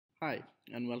Hi,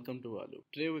 and welcome to Verloop.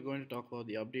 Today we're going to talk about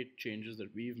the update changes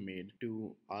that we've made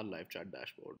to our live chat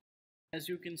dashboard. As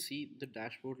you can see, the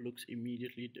dashboard looks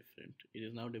immediately different. It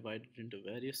is now divided into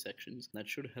various sections that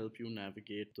should help you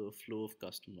navigate the flow of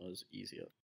customers easier.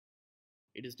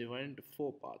 It is divided into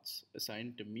four parts: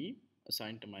 assigned to me,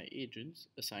 assigned to my agents,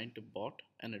 assigned to bot,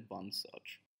 and advanced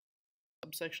search.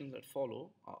 Subsections that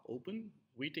follow are open,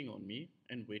 waiting on me,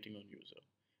 and waiting on user.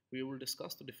 We will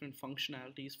discuss the different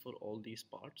functionalities for all these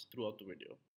parts throughout the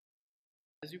video.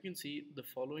 As you can see, the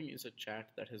following is a chat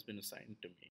that has been assigned to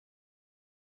me.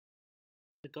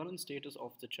 The current status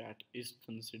of the chat is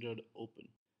considered open.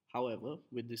 However,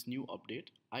 with this new update,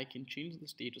 I can change the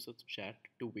status of the chat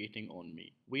to waiting on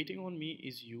me. Waiting on me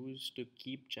is used to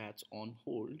keep chats on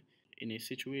hold in a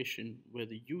situation where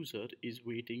the user is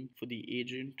waiting for the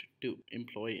agent to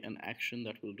employ an action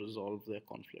that will resolve their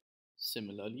conflict.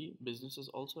 Similarly, businesses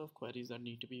also have queries that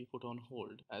need to be put on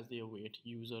hold as they await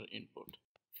user input.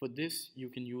 For this, you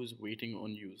can use waiting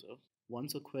on user.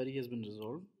 Once a query has been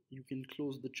resolved, you can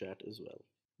close the chat as well.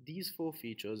 These four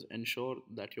features ensure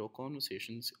that your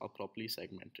conversations are properly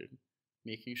segmented,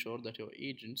 making sure that your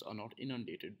agents are not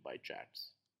inundated by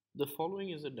chats. The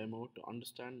following is a demo to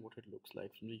understand what it looks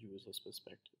like from the user's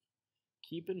perspective.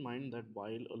 Keep in mind that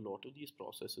while a lot of these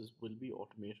processes will be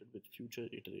automated with future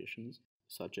iterations,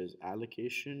 such as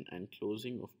allocation and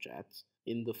closing of chats,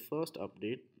 in the first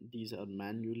update, these are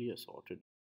manually assorted.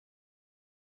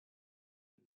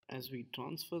 As we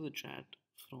transfer the chat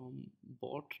from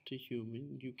bot to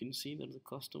human, you can see that the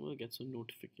customer gets a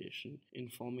notification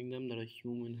informing them that a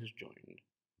human has joined.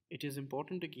 It is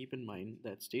important to keep in mind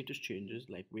that status changes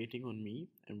like waiting on me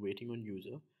and waiting on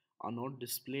user are not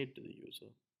displayed to the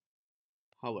user.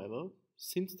 However,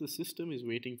 since the system is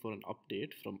waiting for an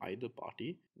update from either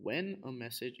party, when a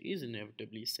message is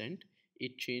inevitably sent,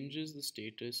 it changes the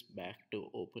status back to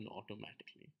open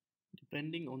automatically.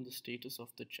 Depending on the status of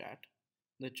the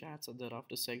chats are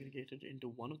thereafter segregated into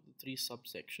one of the three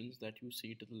subsections that you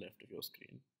see to the left of your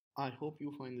screen. I hope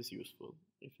you find this useful.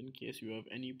 If in case you have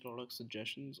any product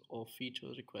suggestions or feature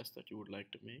requests that you would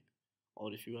like to make,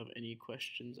 or if you have any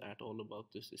questions at all about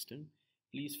the system,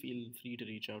 please feel free to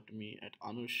reach out to me at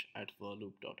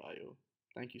anush@verloop.io.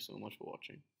 Thank you so much for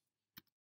watching.